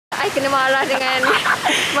I kena marah dengan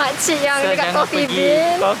makcik yang dekat Coffee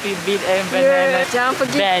Bean. Coffee Bean and banana. Jangan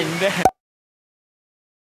pergi. Ban.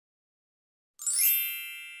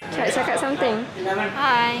 Cakap something.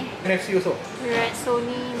 Hi. NFC also. We're at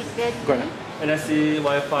Sony ZV1. Got NFC,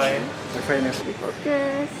 Wi-Fi. Wi-Fi NFC.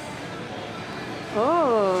 Focus.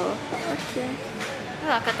 Oh, okay.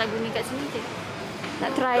 Kata guni kat sini je.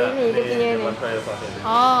 Nak try ni, dia punya ni.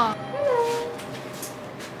 Oh.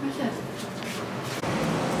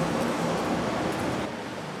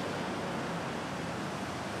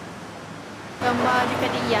 Gambar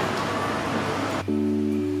dekat dia.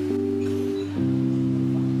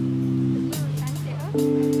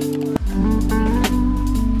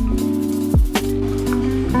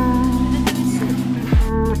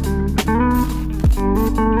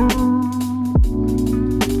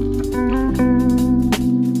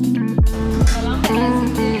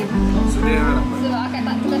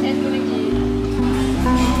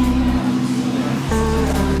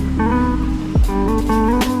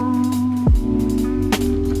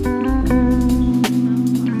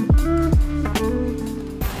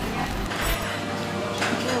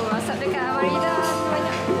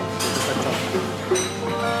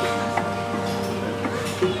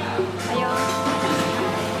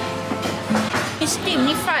 Steam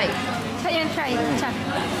ni fry. Saya yang try macam.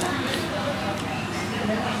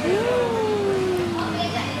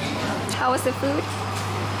 How was the food?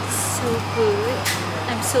 So good.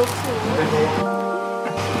 I'm so full.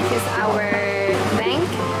 This is our bank.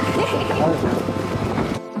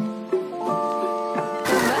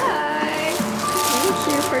 Bye. Thank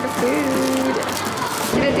you for the food.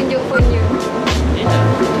 Kita tunjuk phone you.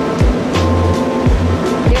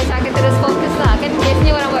 Dia macam akan terus fokus lah. Kan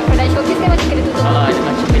biasanya orang buat product showcase kan macam kena tutup. Ada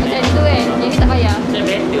macam tu kan. Yang ni tak payah. Macam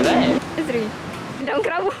betul lah Azri. Daun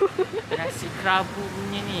kerabu. Nasi kerabu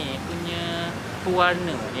punya ni. Punya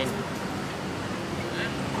pewarna ni.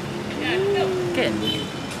 Kan?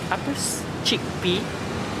 Apa? Chickpea.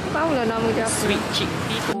 Tahu lah nama dia apa. Sweet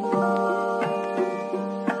chickpea.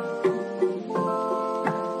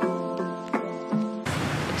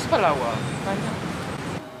 Sepalawa. Banyak.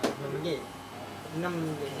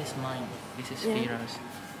 This is mine. This is Fira's.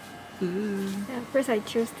 Yeah, first I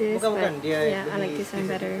chose this, but yeah, I like this one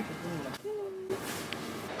better.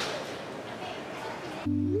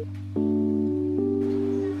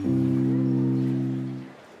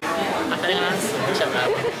 Masak dengan langsung macam lah.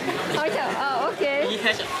 Oh macam? Oh okay. Ya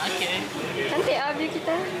macam okay. Cantik lah view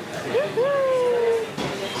kita.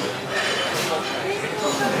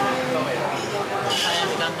 Saya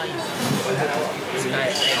ambil gambar ni.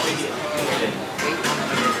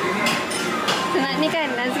 Senang ni kan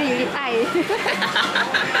Nazri lip eye.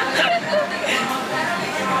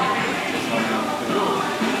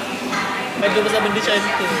 Baju pasal benda macam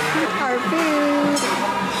tu. Harvey.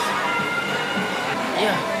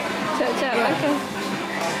 Ya. Cak-cak makan.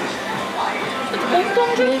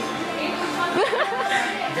 Potong je.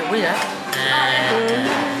 Sekejap boleh lah.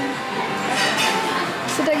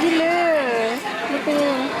 Sedap gila. Dia punya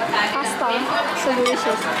pasta. So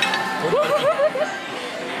delicious.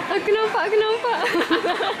 Aku nampak.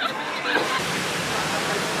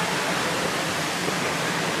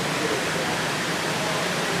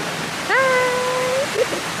 Hi.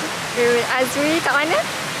 We're with Azri kat mana?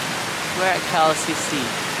 We're at KLCC.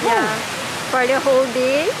 Yeah. For the whole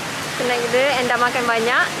day. Senang gila and dah makan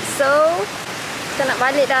banyak. So, kita nak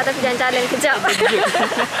balik dah tapi jalan-jalan kejap.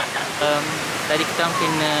 Tadi kita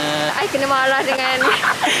kena marah dengan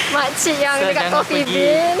makcik yang dekat Coffee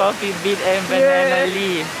Bean. Coffee Bean and banana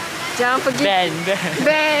leaf. Jangan pergi.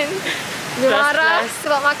 Ban. Dia marah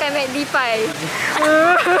sebab makan McD pie.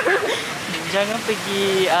 Jangan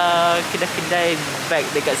pergi kedai-kedai bag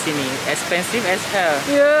dekat sini. Expensive as hell.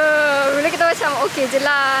 Bila kita macam okey je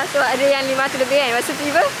lah. Sebab ada yang 500 lebih kan. Masa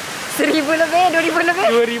tiba 1000 lebih, 2000 lebih.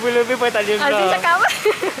 2000 lebih pun tak ada kau. Azri cakap apa?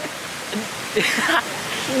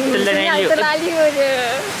 Terlalu je.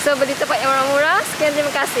 So beli tempat yang murah-murah. Sekian,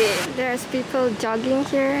 terima kasih. There's people jogging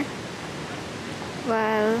here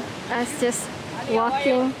while us just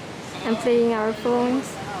walking and playing our phones.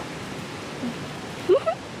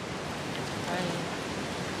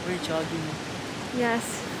 We're jogging. Yes,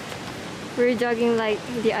 we're jogging like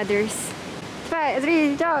the others. Cepat,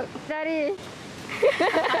 Azri, jog. Lari.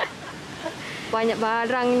 Banyak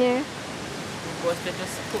barangnya. Buat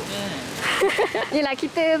stethoscope ni. Yelah,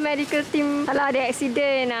 kita medical team kalau ada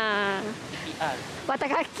accident patah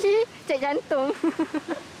kaki, cek jantung.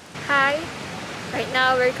 Hi. Right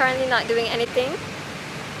now we're currently not doing anything.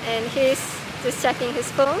 And he's just checking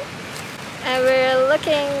his phone. And we're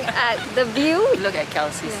looking at the view. Look at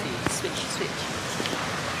KLCC. Switch.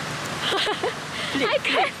 Flip. I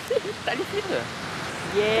can't. Tak ada flip ke?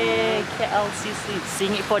 Yeah, KLCC.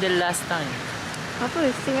 Sing it for the last time.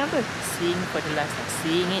 Apa? Sing apa? Sing for the last time.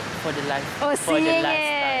 Sing it for the last Oh, for sing the it. last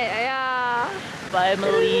time. Yeah. Bye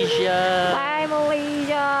Malaysia. Bye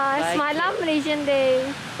Malaysia. Bye, Semalam Malaysian Day.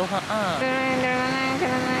 Oh,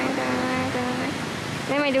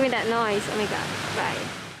 Why am I doing that noise? Oh my god.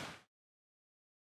 Bye.